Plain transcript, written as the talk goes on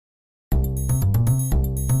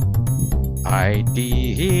IT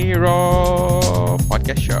Hero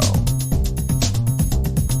Podcast Show.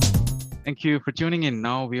 Thank you for tuning in.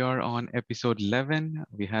 Now we are on episode 11.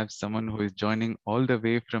 We have someone who is joining all the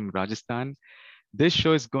way from Rajasthan. This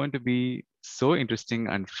show is going to be so interesting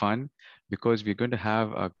and fun because we're going to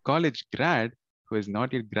have a college grad who is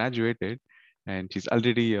not yet graduated, and she's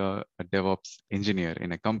already a DevOps engineer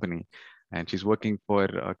in a company, and she's working for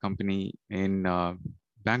a company in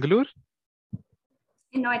Bangalore,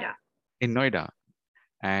 In Noida. in Noida,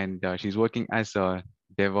 and she's working as a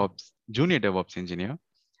DevOps junior DevOps engineer.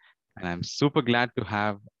 And I'm super glad to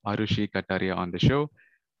have Arushi Kataria on the show.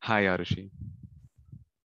 Hi, Arushi.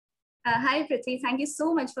 Hi, Prithvi. Thank you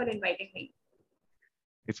so much for inviting me.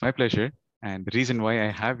 It's my pleasure. And the reason why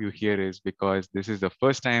I have you here is because this is the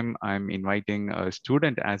first time I'm inviting a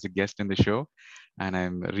student as a guest in the show. And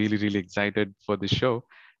I'm really, really excited for the show.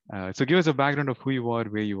 So give us a background of who you are,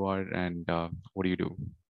 where you are, and what do you do?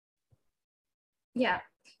 Yeah.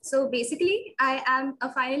 So basically, I am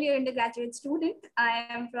a final year undergraduate student. I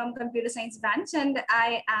am from computer science branch, and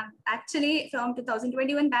I am actually from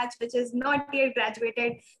 2021 batch, which is not yet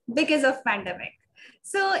graduated because of pandemic.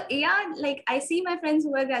 So yeah, like I see my friends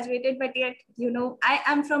who are graduated, but yet, I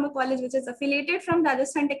am from a college which is affiliated from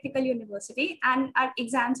Rajasthan Technical University, and our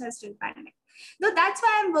exams are still pending. So that's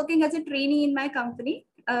why I'm working as a trainee in my company.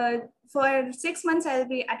 For 6 months, I'll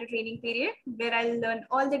be at a training period where I'll learn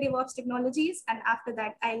all the DevOps technologies. And after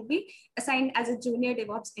that, I'll be assigned as a junior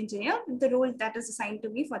DevOps engineer, the role that is assigned to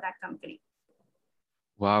me for that company.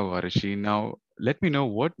 Wow, Arushi. Now, let me know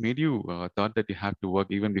what made you thought that you have to work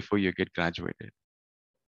even before you get graduated.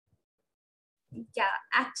 Yeah,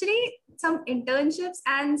 actually some internships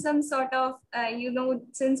and some sort of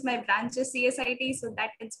since my branch is CSIT, so that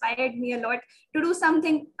inspired me a lot to do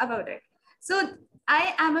something about it. So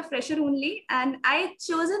I am a fresher only, and I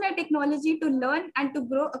chosen a technology to learn and to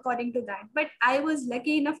grow according to that, but I was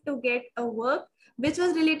lucky enough to get a work which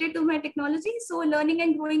was related to my technology. So learning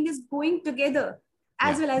and growing is going together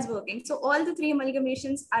as well as working. So all the three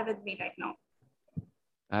amalgamations are with me right now.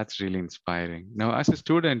 That's really inspiring. Now, as a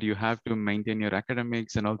student, you have to maintain your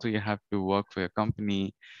academics and also you have to work for your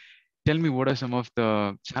company. Tell me, what are some of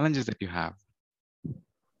the challenges that you have?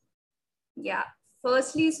 Yeah,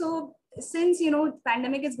 firstly, so since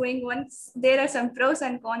pandemic is going on, there are some pros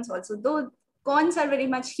and cons also, though cons are very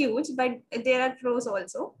much huge, but there are pros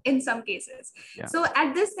also in some cases. Yeah. So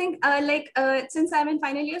at this thing, since I'm in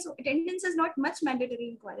final year, so attendance is not much mandatory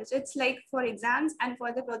in college. It's like for exams and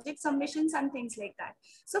for the project submissions and things like that.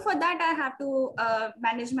 So for that, I have to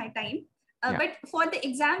manage my time. But for the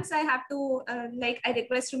exams, I have to, I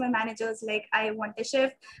request to my managers, like I want a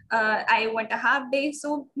shift, I want a half day.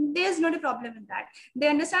 So there's not a problem in that. They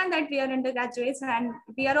understand that we are undergraduates and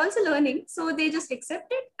we are also learning. So they just accept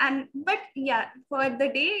it. But yeah, for the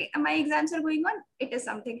day my exams are going on, it is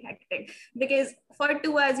something hectic because for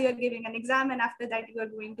 2 hours you are giving an exam and after that you are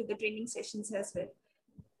going to the training sessions as well.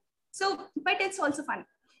 So, but it's also fun.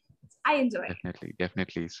 I enjoy.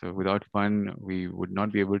 Definitely. So without fun, we would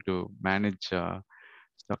not be able to manage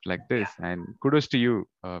stuff like this. And kudos to you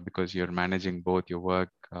because you're managing both your work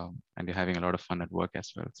and you're having a lot of fun at work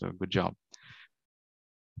as well. So good job.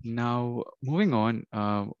 Now, moving on,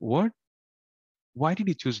 why did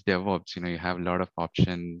you choose DevOps? You have a lot of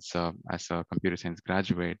options as a computer science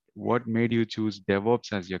graduate. What made you choose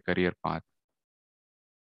DevOps as your career path?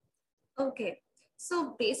 Okay.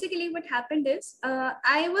 So basically what happened is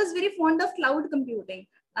I was very fond of cloud computing.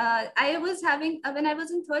 I was having, when I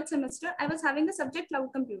was in third semester, I was having the subject cloud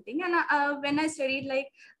computing. And when I studied,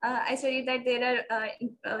 I studied that there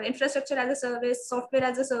are infrastructure as a service, software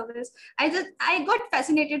as a service. I got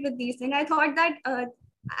fascinated with these things. I thought that,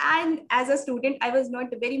 and as a student, I was not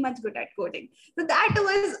very much good at coding. So that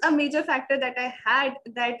was a major factor that I had,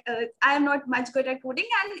 that I am not much good at coding.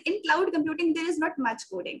 And in cloud computing, there is not much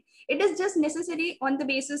coding. It is just necessary on the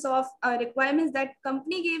basis of requirements that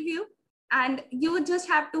company gave you, and you just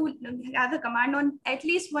have to have a command on at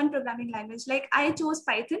least one programming language. Like I chose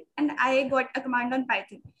Python and I got a command on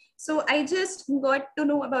Python. So I just got to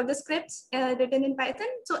know about the scripts written in Python.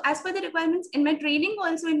 So as per the requirements in my training,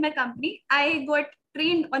 also in my company, I got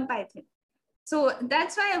trained on Python. So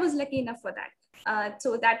that's why I was lucky enough for that.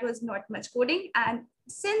 So that was not much coding. And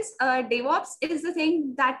since DevOps is the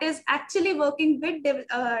thing that is actually working with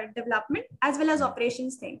development as well as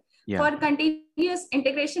operations thing for continuous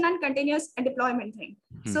integration and continuous deployment thing.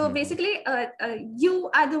 So basically, you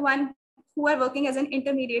are the one who are working as an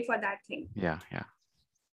intermediate for that thing. Yeah.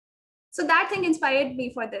 So that thing inspired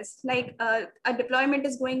me for this. Like a deployment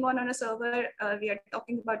is going on a server. We are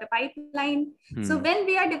talking about a pipeline. So when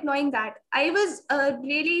we are deploying that, I was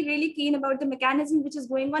really, really keen about the mechanism which is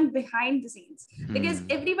going on behind the scenes, because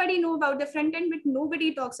everybody know about the front end, but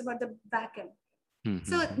nobody talks about the back end.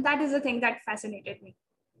 So that is the thing that fascinated me.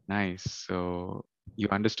 Nice. So you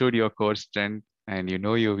understood your core strength and you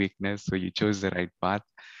know your weakness, so you chose the right path.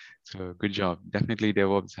 So good job. Definitely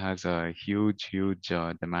DevOps has a huge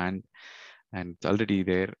demand and it's already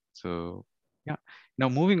there. So yeah. Now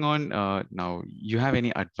moving on, now you have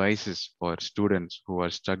any advices for students who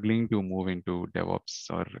are struggling to move into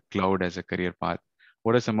DevOps or cloud as a career path?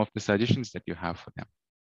 What are some of the suggestions that you have for them?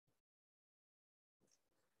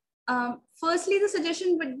 Firstly, the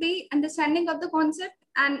suggestion would be understanding of the concept,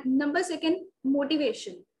 and number second,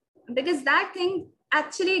 motivation, because that thing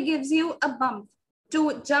actually gives you a bump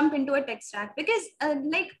to jump into a tech stack. Because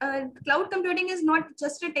cloud computing is not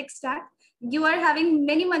just a tech stack. You are having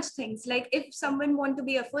many much things. Like if someone want to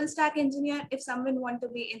be a full stack engineer, if someone want to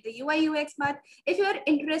be in the UI UX path, if you are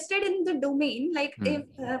interested in the domain, like if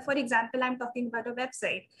for example I'm talking about a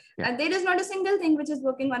website, there is not a single thing which is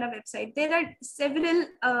working on a website. There are several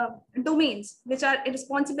domains which are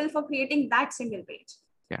responsible for creating that single page.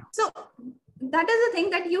 So that is the thing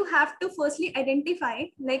that you have to firstly identify,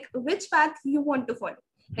 like which path you want to follow.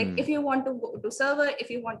 Like if you want to go to server, if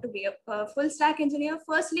you want to be a full stack engineer,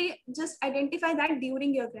 firstly just identify that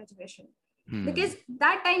during your graduation, because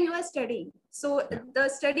that time you are studying. So the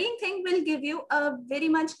studying thing will give you a very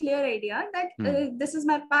much clear idea that this is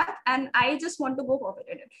my path and I just want to go forward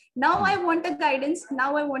in it. Now I want a guidance.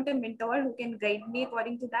 Now I want a mentor who can guide me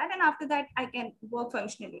according to that, and after that I can work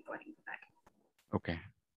functionally according to that. Okay.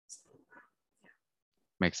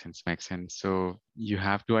 Makes sense. Makes sense. So you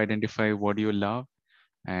have to identify what you love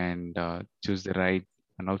and choose the right,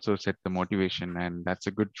 and also set the motivation. And that's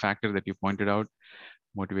a good factor that you pointed out.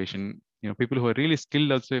 Motivation. You know, people who are really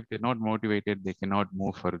skilled also, if they're not motivated, they cannot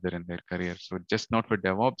move further in their career. So just not for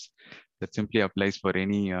DevOps, that simply applies for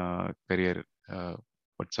any career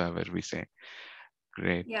whatsoever we say.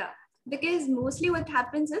 Great. Yeah, because mostly what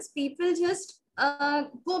happens is people just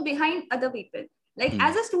go behind other people. Like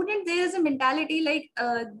as a student, there is a mentality like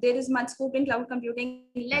there is much scope in cloud computing.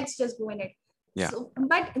 Let's just go in it. Yeah. So,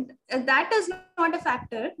 but that is not a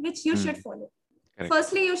factor which you should follow. Correct.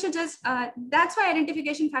 Firstly, you should just, that's why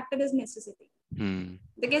identification factor is necessity.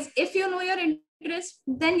 Because if you know your interest,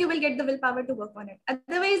 then you will get the willpower to work on it.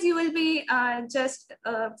 Otherwise, you will be just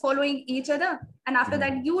following each other. And after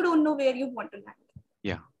that, you don't know where you want to land.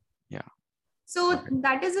 Yeah. Yeah. So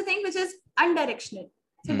that is the thing which is undirectional.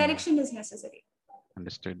 So direction is necessary.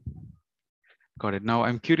 Understood. Got it. Now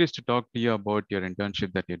I'm curious to talk to you about your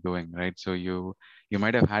internship that you're doing, right? So you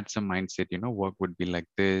might have had some mindset, you know, work would be like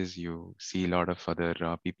this. You see a lot of other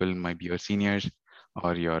people, might be your seniors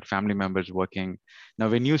or your family members working. Now,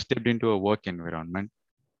 when you stepped into a work environment,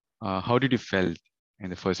 how did you felt in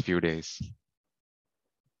the first few days?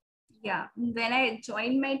 Yeah, when I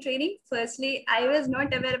joined my training, firstly, I was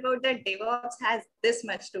not aware about that DevOps has this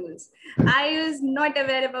much tools. I was not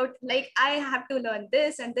aware about like I have to learn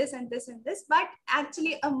this and this and this and this. But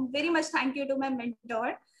actually, very much thank you to my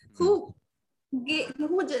mentor who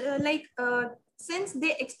since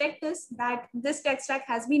they expect us that this tech stack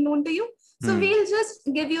has been known to you, so we'll just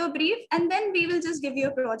give you a brief and then we will just give you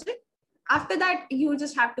a project. After that, you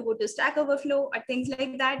just have to go to Stack Overflow or things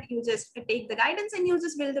like that. You just take the guidance and you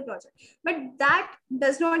just build the project. But that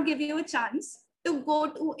does not give you a chance to go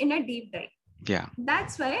to in a deep dive. Yeah.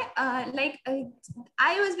 That's why,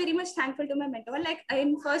 I was very much thankful to my mentor. Like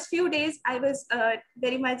in first few days, I was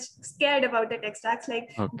very much scared about the tech stacks.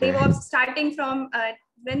 Like DevOps, starting from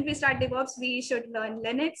when we start DevOps, we should learn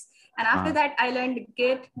Linux. And after that, I learned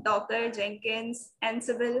Git, Docker, Jenkins,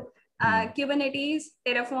 Ansible, Kubernetes,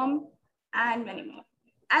 Terraform, and many more.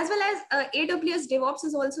 As well as AWS DevOps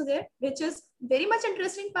is also there, which is very much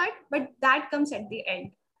interesting part, but that comes at the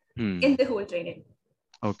end in the whole training.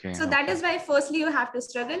 Okay. So that is why firstly you have to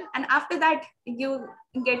struggle, and after that you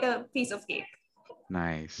get a piece of cake.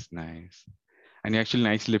 Nice, nice. And you actually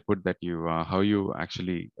nicely put that you how you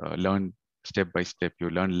actually learn step by step. You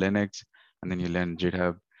learn Linux, and then you learn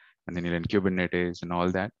GitHub, and then you learn Kubernetes and all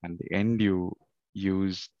that. And the end you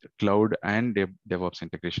use cloud and DevOps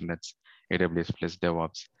integration. That's AWS plus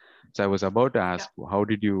DevOps. So I was about to ask, how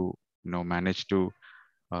did you manage to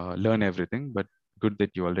learn everything? But good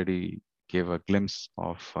that you already gave a glimpse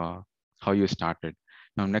of how you started.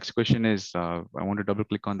 Now, next question is, I want to double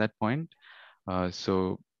click on that point.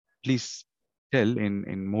 So please tell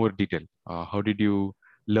in more detail, how did you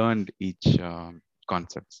learn each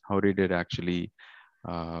concepts? How did it actually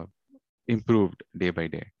improved day by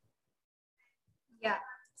day? Yeah.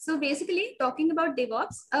 So basically, talking about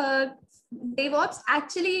DevOps, DevOps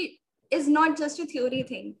actually is not just a theory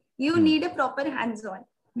thing. You need a proper hands-on.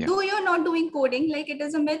 Yeah. Though you're not doing coding, like it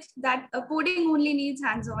is a myth that coding only needs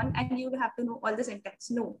hands-on and you have to know all the syntax.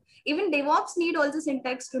 No, even DevOps need all the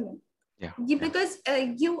syntax to know. Yeah. Because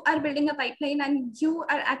you are building a pipeline and you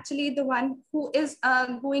are actually the one who is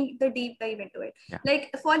going the deep dive into it. Yeah.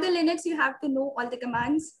 Like for the Linux, you have to know all the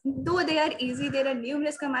commands. Though they are easy, there are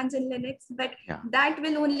numerous commands in Linux, but that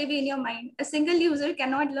will only be in your mind. A single user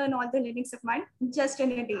cannot learn all the Linux command just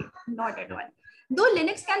in a day, not at all. Though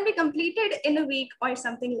Linux can be completed in a week or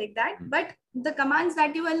something like that, but the commands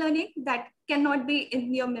that you are learning, that cannot be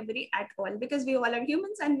in your memory at all, because we all are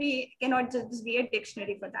humans and we cannot just be a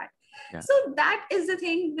dictionary for that. Yeah. So that is the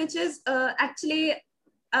thing which is actually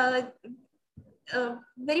very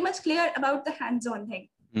much clear about the hands-on thing.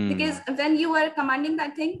 Because when you are commanding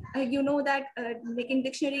that thing, you know that making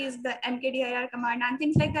dictionaries, the mkdir command and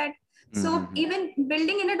things like that. So even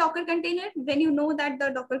building in a Docker container, when you know that the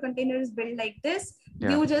Docker container is built like this,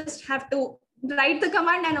 you just have to write the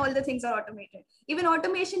command and all the things are automated. Even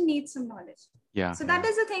automation needs some knowledge. Yeah. So that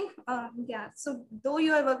is the thing. So though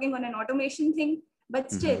you are working on an automation thing,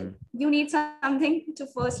 but still you need something to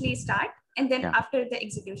firstly start, and then after the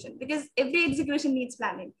execution, because every execution needs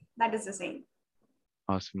planning. That is the same.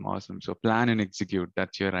 Awesome. Awesome. So plan and execute.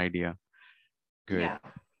 That's your idea. Good. Yeah.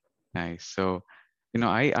 Nice. So,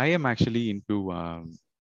 I am actually into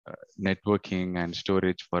networking and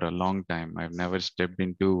storage for a long time. I've never stepped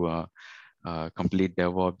into complete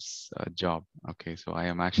DevOps job. Okay. So I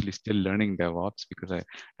am actually still learning DevOps because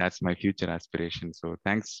that's my future aspiration. So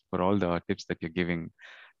thanks for all the tips that you're giving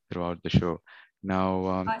throughout the show.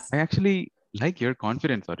 Now, I actually like your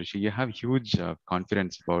confidence, Arushi. You have huge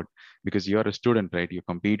confidence because you're a student, right? You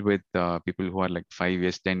compete with people who are like 5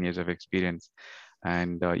 years, 10 years of experience,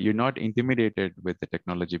 and you're not intimidated with the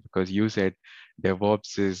technology because you said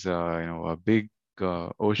DevOps is, a big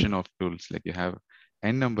ocean of tools. Like you have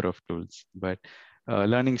n number of tools, but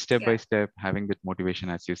learning step by step, having that motivation,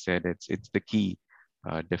 as you said, it's the key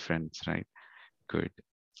difference, right? Good.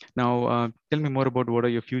 Now, tell me more about what are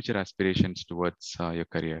your future aspirations towards your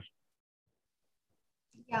career?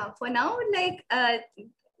 Yeah, for now, like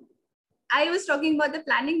I was talking about the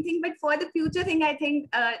planning thing, but for the future thing, I think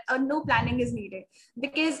no planning is needed,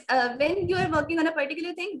 because when you are working on a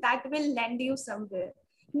particular thing, that will land you somewhere.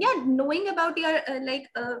 Yeah, knowing about your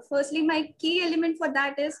firstly, my key element for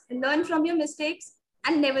that is learn from your mistakes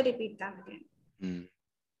and never repeat them again.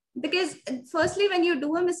 Because firstly, when you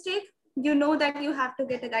do a mistake, you know that you have to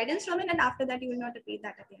get a guidance from it, and after that you will not repeat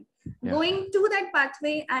that again. Going to that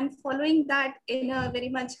pathway and following that in a very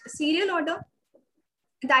much serial order,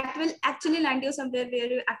 that will actually land you somewhere where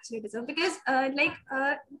you actually deserve. Because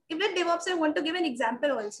even DevOps, I want to give an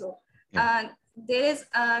example also. There is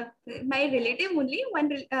my relative only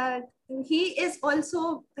one. He is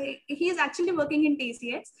actually working in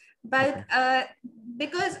TCS, but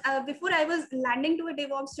because before I was landing to a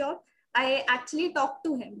DevOps job, I actually talked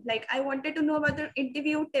to him. Like I wanted to know about the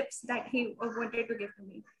interview tips that he wanted to give to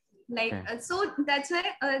me. So that's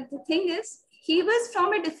why the thing is, he was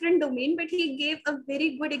from a different domain, but he gave a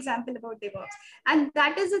very good example about DevOps. And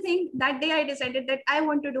that is the thing. That day I decided that I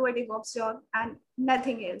want to do a DevOps job and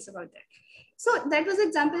nothing else about that. So that was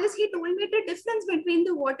example is he told me the difference between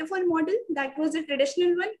the waterfall model, that was the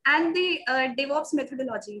traditional one, and the DevOps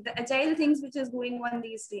methodology, the agile things which is going on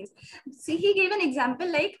these days. See, he gave an example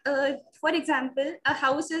like, for example, a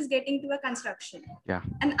house is getting to a construction. Yeah.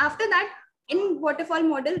 And after that, in waterfall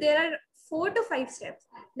model, there are 4 to 5 steps.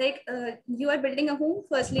 Like you are building a home.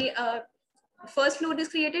 Firstly, first floor is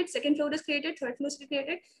created, second floor is created, third floor is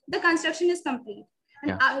created. The construction is complete.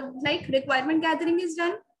 And like requirement gathering is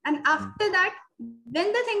done. And after that,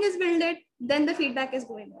 when the thing is built, then the feedback is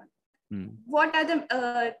going on. What are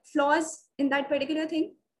the flaws in that particular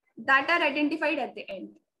thing that are identified at the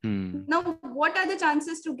end? Now, what are the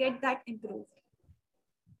chances to get that improved?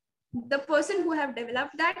 The person who have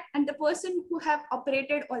developed that and the person who have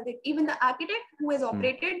operated all that, even the architect who has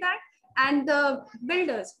operated that and the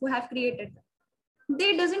builders who have created that,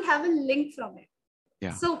 they doesn't have a link from it.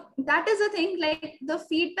 So that is the thing, like the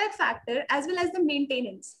feedback factor as well as the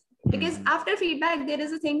maintenance, because after feedback there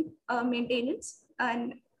is a thing, maintenance,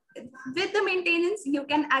 and with the maintenance you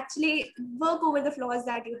can actually work over the flaws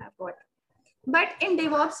that you have got. But in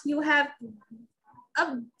DevOps you have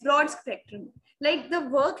a broad spectrum, like the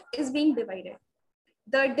work is being divided.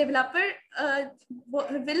 The developer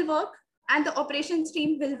will work and the operations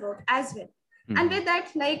team will work as well. And with that,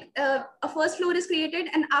 like a first floor is created,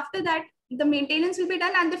 and after that the maintenance will be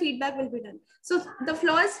done and the feedback will be done. So the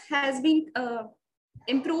flaws has been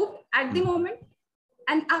improved at the moment,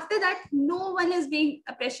 And after that, no one is being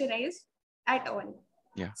pressurized at all.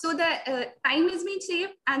 Yeah. So the time is being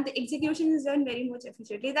saved and the execution is done very much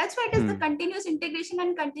efficiently. That's why it is the continuous integration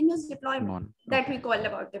and continuous deployment that we call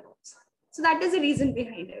about DevOps. So that is the reason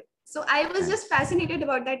behind it. So I was just fascinated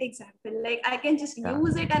about that example. Like I can just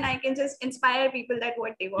use it and I can just inspire people that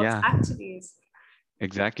what DevOps actually is.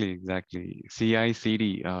 Exactly.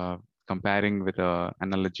 CI/CD, comparing with a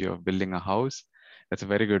analogy of building a house. That's a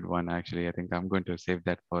very good one, actually. I think I'm going to save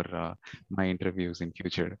that for my interviews in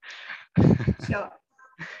future. Sure.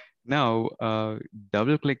 Now,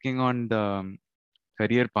 double clicking on the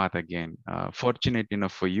career path again. Fortunate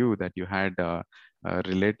enough for you that you had a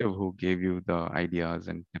relative who gave you the ideas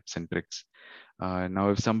and tips and tricks.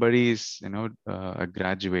 Now, if somebody is, a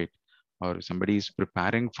graduate or somebody is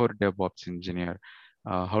preparing for DevOps engineer,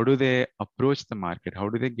 how do they approach the market? How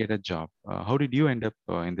do they get a job? How did you end up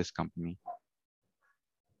in this company?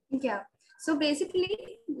 Yeah. So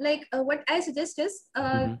basically, like what I suggest is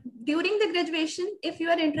during the graduation, if you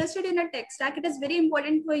are interested in a tech stack, it is very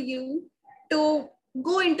important for you to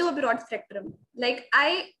go into a broad spectrum. Like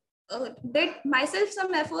I did myself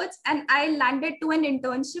some efforts and I landed to an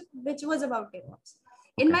internship which was about DevOps.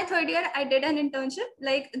 In my third year, I did an internship.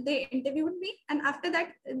 Like they interviewed me, and after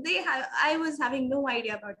that, I was having no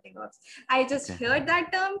idea about DevOps. I just heard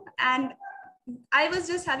that term, and I was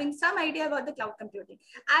just having some idea about the cloud computing.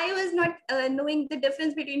 I was not knowing the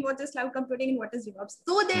difference between what is cloud computing and what is DevOps.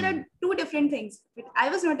 Though there are two different things, but I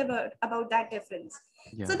was not about that difference.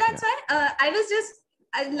 So that's why I was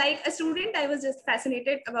just like a student. I was just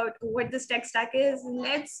fascinated about what this tech stack is.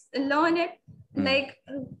 Let's learn it. Like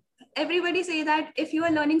everybody say that if you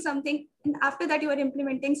are learning something and after that you are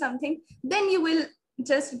implementing something, then you will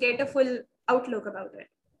just get a full outlook about it.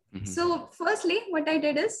 So firstly, what I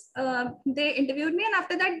did is they interviewed me, and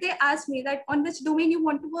after that they asked me that on which domain you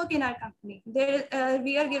want to work in our company.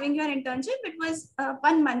 We are giving you an internship. It was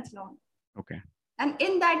 1 month long. Okay. And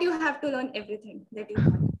in that you have to learn everything that you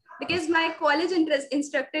want. Because my college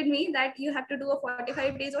instructed me that you have to do a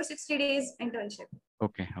 45 days or 60 days internship.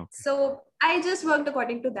 Okay. So I just worked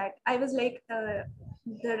according to that. I was like,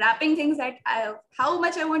 the wrapping things that how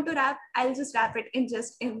much I want to wrap, I'll just wrap it in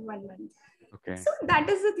 1 month. Okay. So that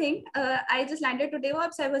is the thing. I just landed to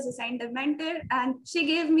DevOps. I was assigned a mentor, and she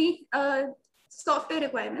gave me software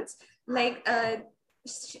requirements. Like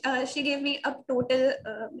she gave me a total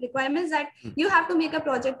requirements that you have to make a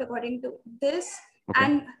project according to this,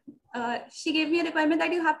 and she gave me a requirement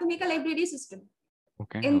that you have to make a library system.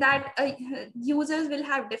 In that users will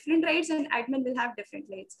have different rights and admin will have different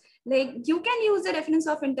rights. Like you can use the reference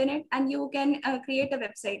of internet and you can create a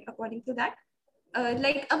website according to that.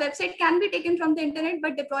 Like a website can be taken from the internet,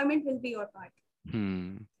 but deployment will be your part.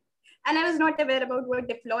 And I was not aware about what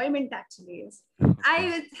deployment actually is.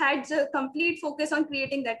 I had the complete focus on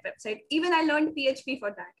creating that website. Even I learned PHP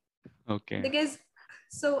for that. Because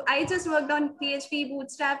so I just worked on PHP,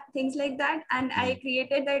 Bootstrap, things like that. And I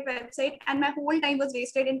created that website, and my whole time was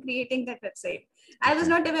wasted in creating that website. I was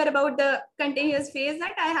not aware about the continuous phase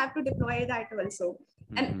that I have to deploy that also.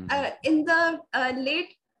 And in the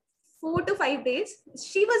late 4 to 5 days,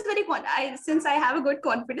 she was very since I have a good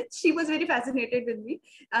confidence, she was very fascinated with me.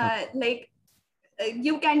 Like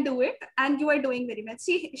you can do it and you are doing very much.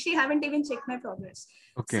 She haven't even checked my progress.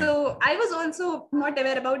 So I was also not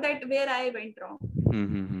aware about that, where I went wrong.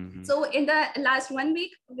 So in the last 1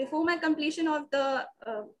 week before my completion of the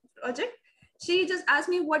project, she just asked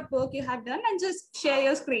me what work you have done and just share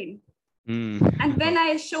your screen. And when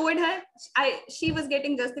I showed her, she was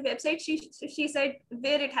getting just the website. She said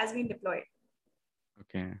where it has been deployed.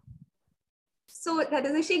 So that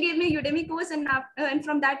is, she gave me a Udemy course, and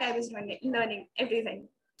from that I was learning everything.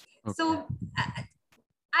 So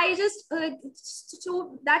I just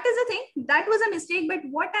so that is the thing. That was a mistake. But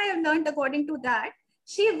what I have learned according to that,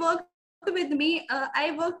 she worked with me.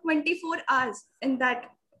 I worked 24 hours in that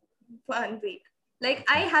 1 week. Like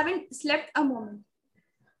I haven't slept a moment.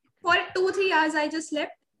 For 2-3 hours, I just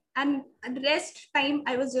slept, and the rest time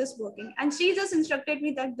I was just working. And she just instructed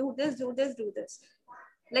me that do this, do this, do this.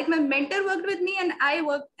 Like my mentor worked with me and I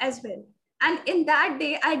worked as well. And in that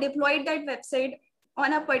day, I deployed that website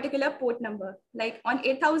on a particular port number, like on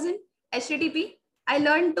 8000 HTTP. I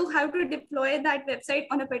learned how to deploy that website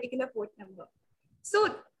on a particular port number.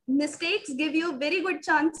 So mistakes give you a very good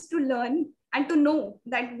chance to learn and to know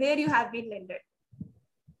that where you have been landed.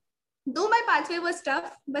 Though my pathway was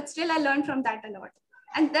tough, but still I learned from that a lot.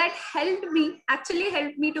 And that actually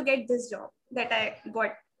helped me to get this job that I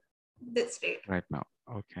got this state. Right now.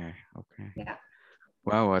 Okay. Yeah.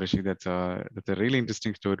 Wow, Arushi, that's a really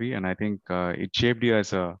interesting story. And I think it shaped you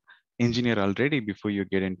as a engineer already before you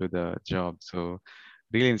get into the job. So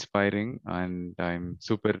really inspiring, and I'm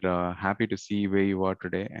super happy to see where you are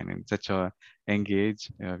today and in such a young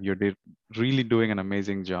age. Really doing an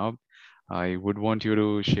amazing job. I would want you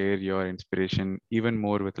to share your inspiration even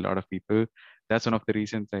more with a lot of people. That's one of the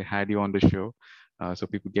reasons I had you on the show. So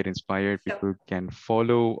people get inspired, Sure. people can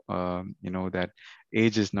follow, that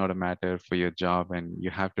age is not a matter for your job, and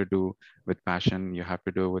you have to do with passion, you have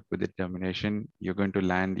to do it with determination. You're going to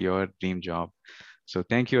land your dream job. So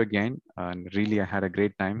thank you again. And really, I had a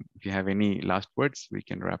great time. If you have any last words, we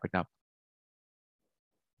can wrap it up.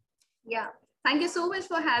 Yeah. Thank you so much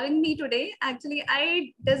for having me today. Actually,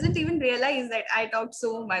 I doesn't even realize that I talked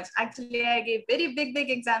so much. Actually, I gave very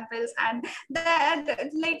big examples, and that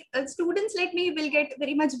students like me will get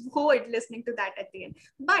very much bored listening to that at the end.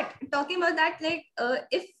 But talking about that,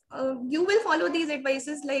 if you will follow these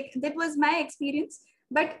advices, like that was my experience.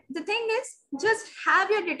 But the thing is, just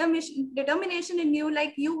have your determination in you,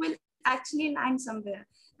 like you will actually land somewhere.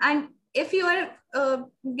 And if you are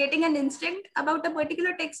getting an instinct about a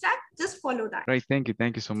particular tech stack, just follow that. Right. Thank you.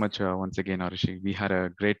 Thank you so much once again, Arushi. We had a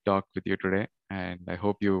great talk with you today, and I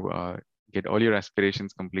hope you get all your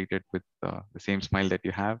aspirations completed with the same smile that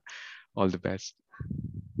you have. All the best.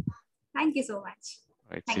 Thank you so much.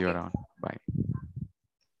 All right. Thank See you you. around. Bye.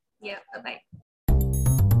 Yeah. Bye-bye.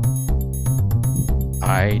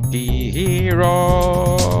 IT Hero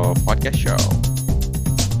Podcast Show.